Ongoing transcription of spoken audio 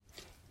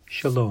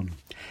Shalom,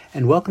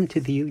 and welcome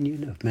to the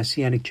Union of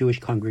Messianic Jewish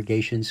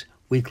Congregations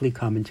weekly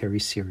commentary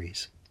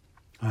series.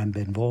 I'm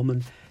Ben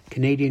Volman,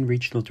 Canadian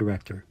Regional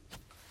Director.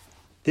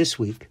 This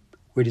week,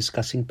 we're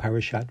discussing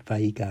Parashat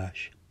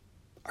Vayigash.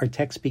 Our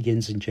text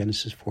begins in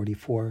Genesis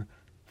 44,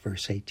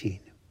 verse 18.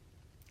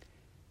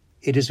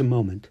 It is a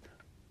moment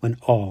when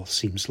all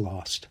seems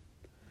lost.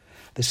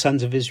 The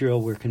sons of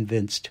Israel were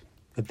convinced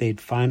that they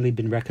had finally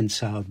been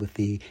reconciled with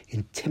the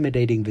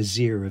intimidating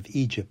vizier of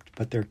Egypt,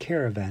 but their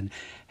caravan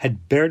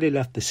had barely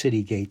left the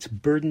city gates,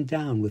 burdened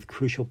down with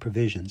crucial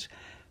provisions,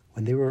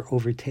 when they were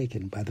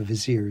overtaken by the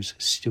vizier's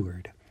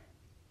steward.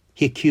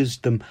 He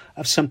accused them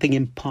of something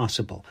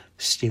impossible,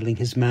 stealing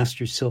his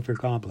master's silver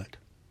goblet.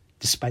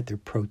 Despite their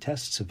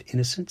protests of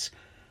innocence,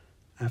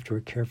 after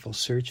a careful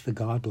search, the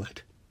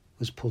goblet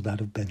was pulled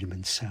out of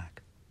Benjamin's sack.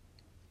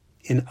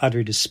 In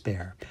utter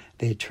despair,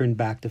 they had turned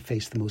back to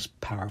face the most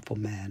powerful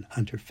man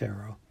under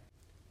Pharaoh.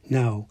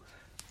 Now,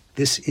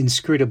 this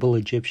inscrutable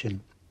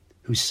Egyptian,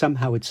 who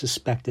somehow had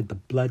suspected the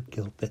blood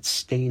guilt that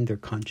stained their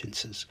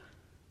consciences,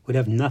 would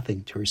have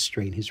nothing to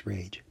restrain his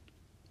rage.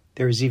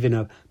 There is even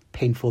a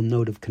painful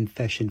note of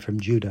confession from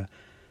Judah,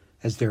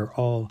 as they are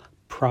all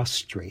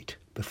prostrate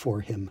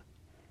before him.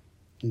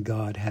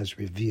 God has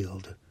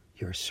revealed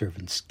your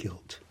servant's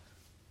guilt.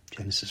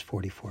 Genesis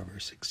 44,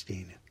 verse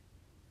 16.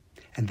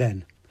 And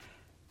then,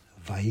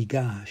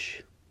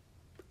 Vayigash,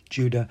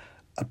 Judah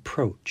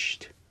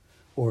approached,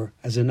 or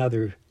as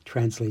another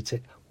translates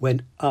it,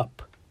 went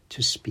up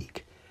to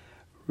speak.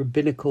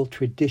 Rabbinical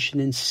tradition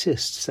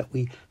insists that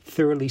we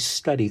thoroughly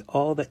study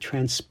all that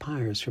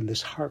transpires from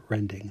this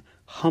heart-rending,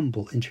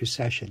 humble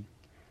intercession.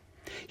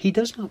 He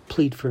does not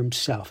plead for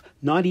himself,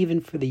 not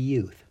even for the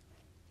youth,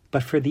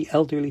 but for the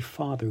elderly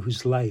father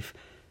whose life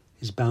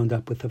is bound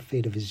up with the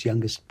fate of his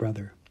youngest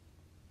brother.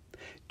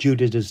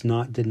 Judah does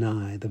not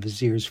deny the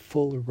vizier's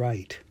full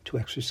right to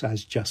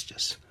exercise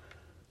justice,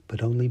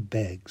 but only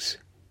begs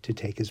to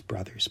take his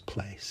brother's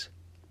place.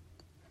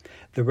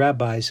 The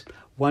rabbis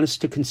want us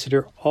to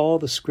consider all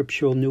the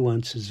scriptural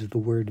nuances of the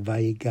word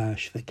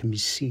Vayigash that can be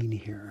seen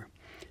here.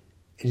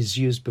 It is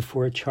used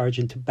before a charge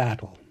into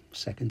battle,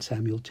 2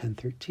 Samuel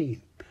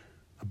 10:13,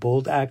 a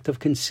bold act of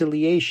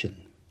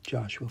conciliation,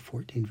 Joshua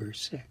 14,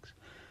 verse 6,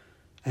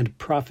 and a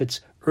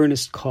prophet's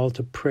earnest call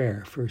to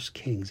prayer, 1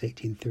 Kings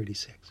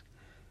 18:36.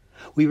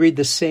 We read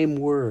the same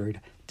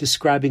word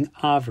describing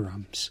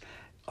Avram's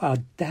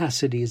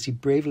audacity as he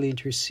bravely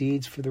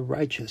intercedes for the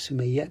righteous who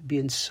may yet be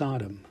in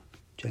Sodom,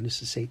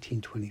 Genesis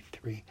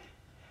 18:23.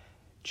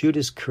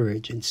 Judah's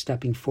courage in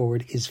stepping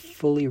forward is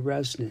fully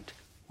resonant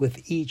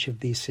with each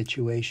of these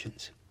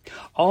situations.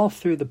 All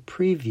through the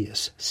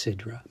previous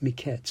Sidra,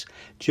 Miketz,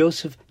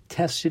 Joseph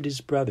tested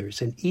his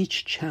brothers, and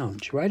each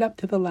challenge, right up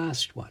to the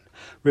last one,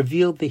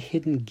 revealed the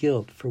hidden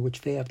guilt for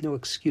which they have no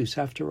excuse.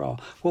 After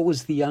all, what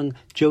was the young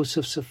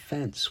Joseph's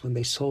offense when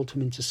they sold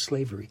him into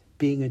slavery?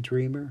 Being a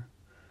dreamer?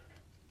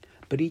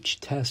 But each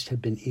test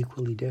had been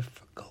equally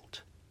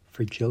difficult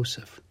for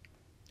Joseph,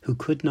 who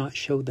could not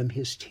show them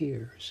his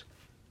tears.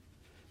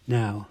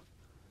 Now,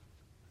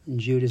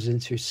 Judah's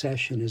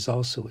intercession is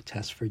also a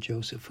test for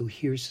Joseph, who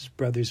hears his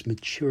brother's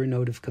mature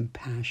note of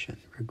compassion,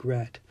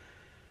 regret,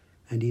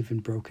 and even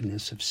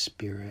brokenness of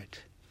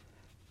spirit.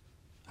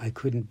 I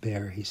couldn't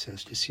bear, he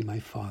says, to see my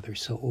father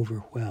so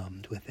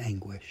overwhelmed with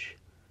anguish.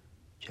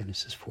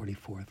 Genesis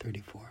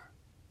 44:34.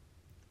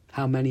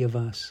 How many of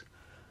us,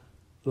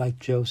 like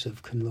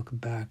Joseph, can look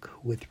back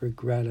with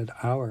regret at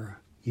our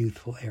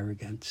youthful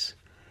arrogance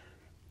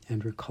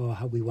and recall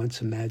how we once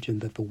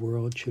imagined that the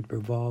world should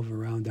revolve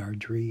around our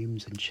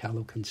dreams and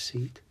shallow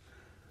conceit?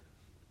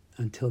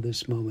 Until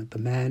this moment, the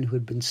man who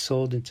had been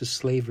sold into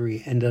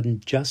slavery and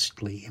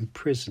unjustly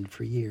imprisoned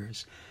for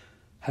years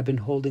had been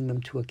holding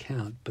them to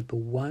account, but the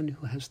one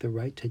who has the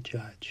right to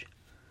judge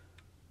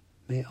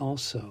may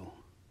also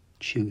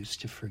choose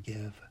to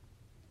forgive.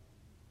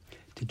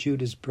 To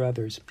Judah's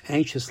brothers,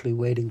 anxiously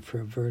waiting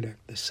for a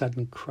verdict, the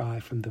sudden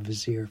cry from the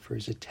vizier for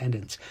his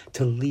attendants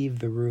to leave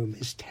the room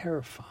is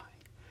terrifying.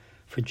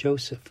 For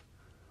Joseph,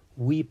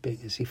 weeping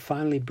as he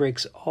finally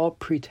breaks all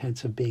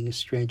pretense of being a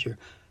stranger,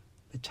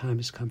 the time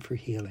has come for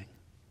healing.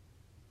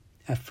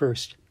 At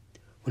first,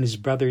 when his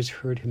brothers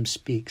heard him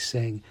speak,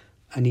 saying,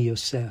 Ani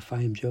Yosef,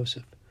 I am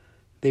Joseph,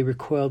 they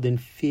recoiled in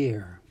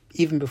fear,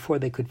 even before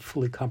they could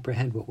fully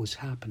comprehend what was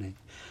happening.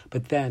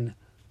 But then,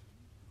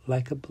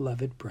 like a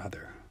beloved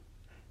brother,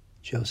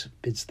 Joseph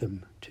bids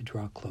them to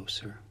draw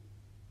closer.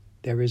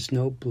 There is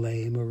no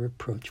blame or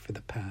reproach for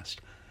the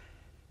past.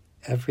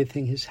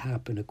 Everything has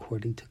happened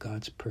according to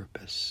God's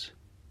purpose.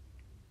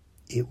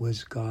 It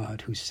was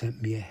God who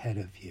sent me ahead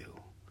of you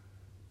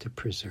to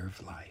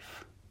preserve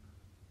life.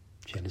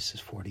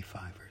 Genesis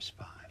 45, verse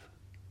 5.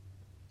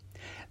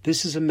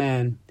 This is a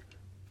man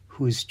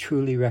who is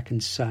truly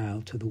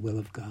reconciled to the will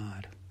of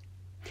God.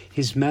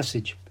 His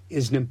message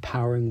is an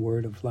empowering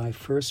word of life,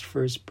 first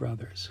for his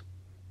brothers,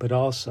 but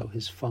also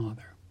his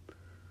father.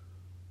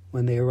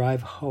 When they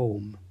arrive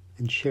home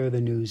and share the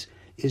news,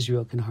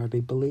 Israel can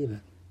hardly believe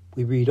it.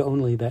 We read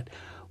only that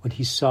when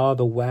he saw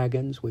the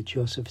wagons which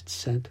Joseph had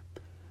sent,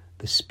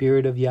 The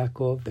spirit of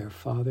Yaakov, their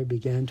father,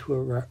 began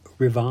to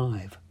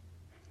revive.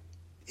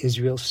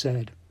 Israel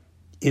said,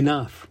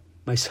 "Enough,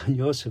 my son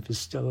Joseph is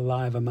still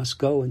alive. I must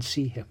go and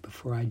see him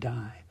before I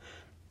die."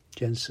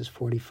 Genesis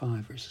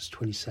 45, verses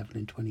 27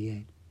 and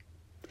 28.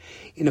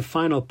 In a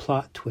final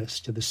plot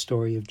twist to the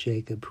story of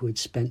Jacob, who had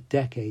spent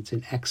decades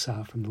in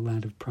exile from the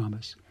land of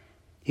promise,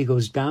 he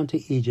goes down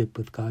to Egypt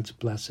with God's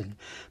blessing.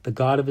 The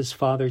God of his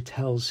father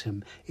tells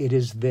him, "It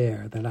is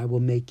there that I will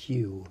make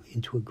you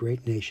into a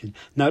great nation.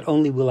 Not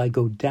only will I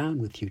go down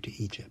with you to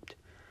Egypt,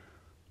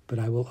 but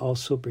I will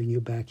also bring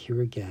you back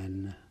here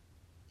again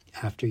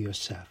after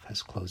Yosef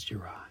has closed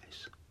your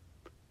eyes."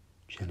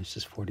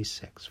 Genesis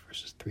 46,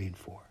 verses 3 and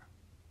 4.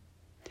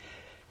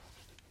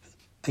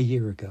 A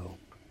year ago,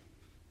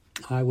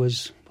 I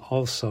was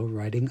also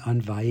writing on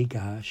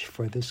Vayigash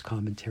for this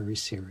commentary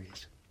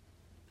series,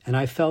 and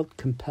I felt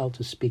compelled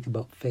to speak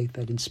about faith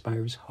that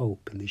inspires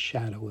hope in the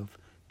shadow of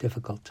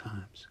difficult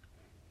times.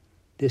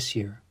 This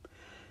year,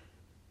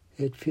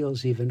 it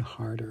feels even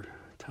harder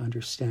to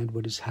understand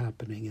what is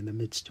happening in the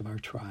midst of our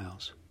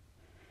trials.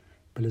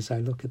 But as I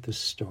look at this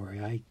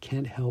story, I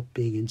can't help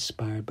being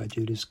inspired by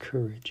Judah's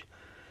courage,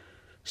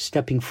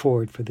 stepping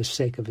forward for the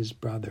sake of his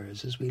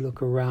brothers. As we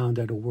look around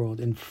at a world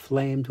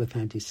inflamed with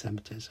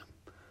anti-Semitism,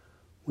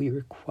 we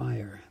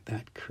require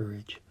that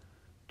courage,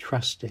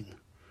 trusting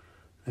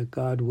that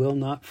God will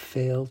not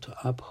fail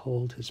to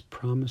uphold his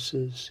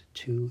promises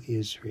to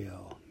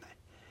Israel.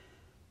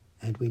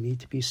 And we need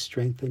to be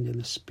strengthened in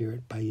the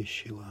Spirit by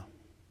Yeshua,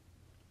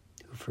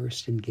 who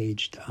first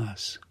engaged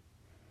us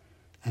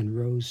and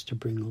rose to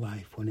bring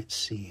life when it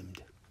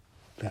seemed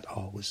that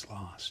all was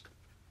lost.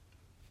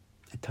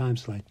 At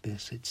times like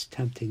this, it's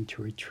tempting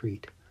to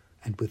retreat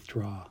and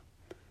withdraw.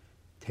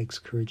 It takes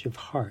courage of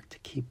heart to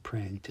keep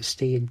praying, to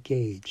stay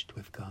engaged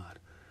with God,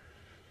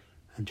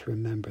 and to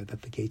remember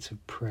that the gates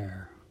of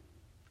prayer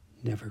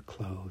never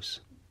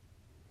close.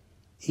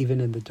 Even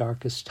in the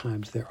darkest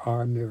times, there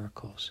are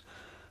miracles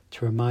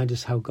to remind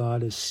us how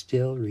God is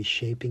still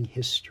reshaping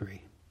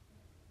history.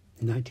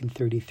 In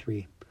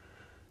 1933,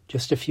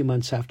 just a few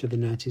months after the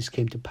Nazis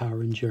came to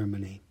power in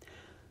Germany,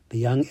 the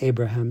young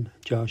Abraham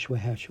Joshua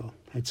Heschel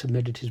had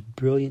submitted his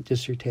brilliant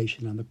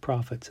dissertation on the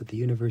prophets at the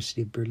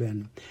University of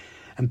Berlin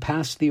and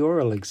passed the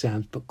oral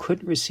exams, but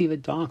couldn't receive a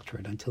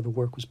doctorate until the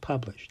work was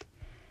published.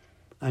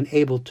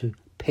 Unable to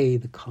pay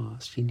the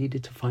cost, he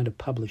needed to find a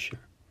publisher.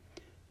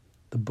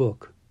 The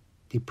book,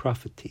 Die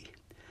Prophetie,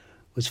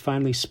 was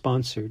finally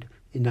sponsored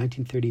in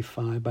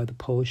 1935 by the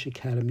Polish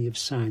Academy of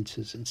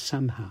Sciences and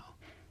somehow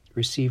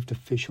received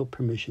official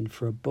permission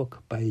for a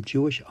book by a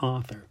Jewish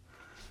author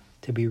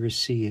to be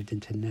received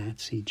into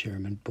Nazi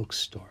German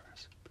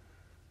bookstores.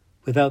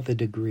 Without the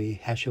degree,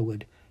 Heschel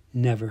would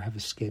never have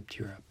escaped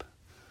Europe.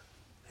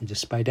 And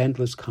despite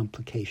endless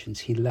complications,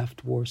 he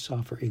left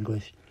Warsaw for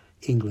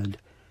England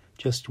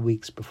just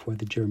weeks before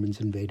the Germans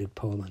invaded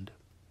Poland.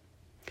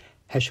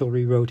 Heschel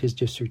rewrote his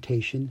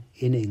dissertation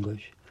in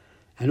English,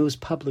 and it was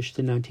published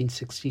in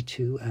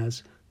 1962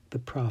 as The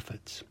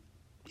Prophets.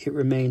 It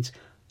remains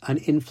an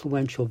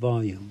influential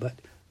volume, but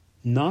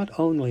not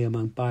only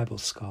among Bible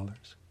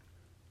scholars.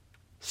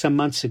 Some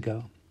months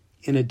ago,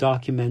 in a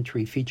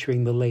documentary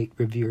featuring the late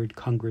revered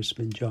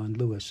Congressman John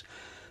Lewis,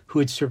 who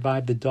had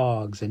survived the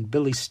dogs and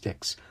billy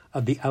sticks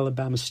of the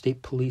Alabama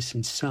State Police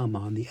in Selma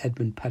on the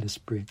Edmund Pettus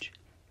Bridge,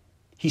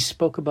 he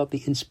spoke about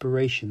the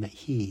inspiration that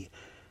he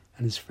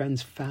and his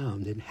friends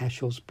found in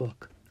Heschel's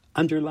book,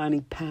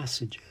 underlining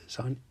passages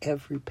on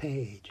every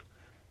page.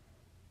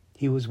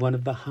 He was one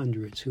of the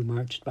hundreds who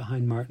marched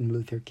behind Martin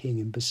Luther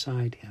King, and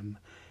beside him,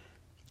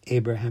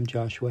 Abraham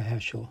Joshua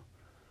Heschel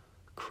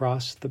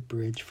crossed the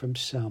bridge from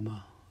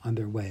Selma on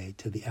their way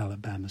to the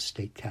Alabama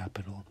state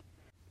capitol.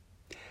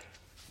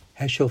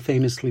 Heschel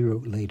famously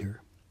wrote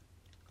later,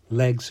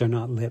 "Legs are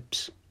not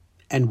lips,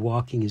 and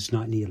walking is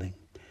not kneeling,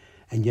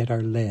 and yet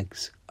our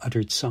legs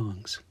uttered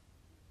songs.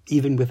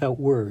 Even without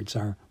words,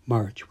 our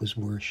march was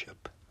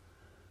worship.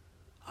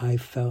 I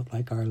felt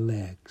like our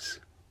legs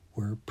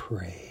were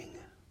praying."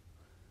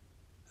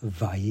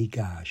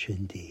 Vayigash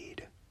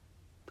indeed.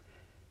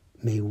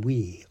 May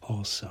we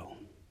also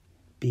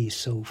be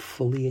so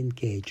fully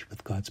engaged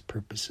with God's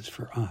purposes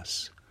for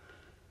us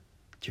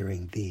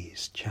during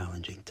these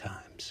challenging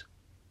times.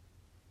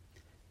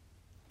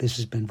 This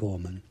has been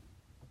Volman,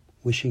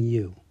 wishing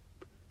you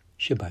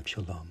Shabbat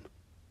Shalom.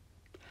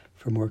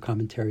 For more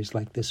commentaries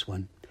like this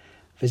one,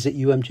 visit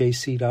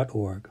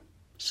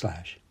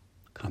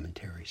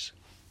umjc.org/commentaries.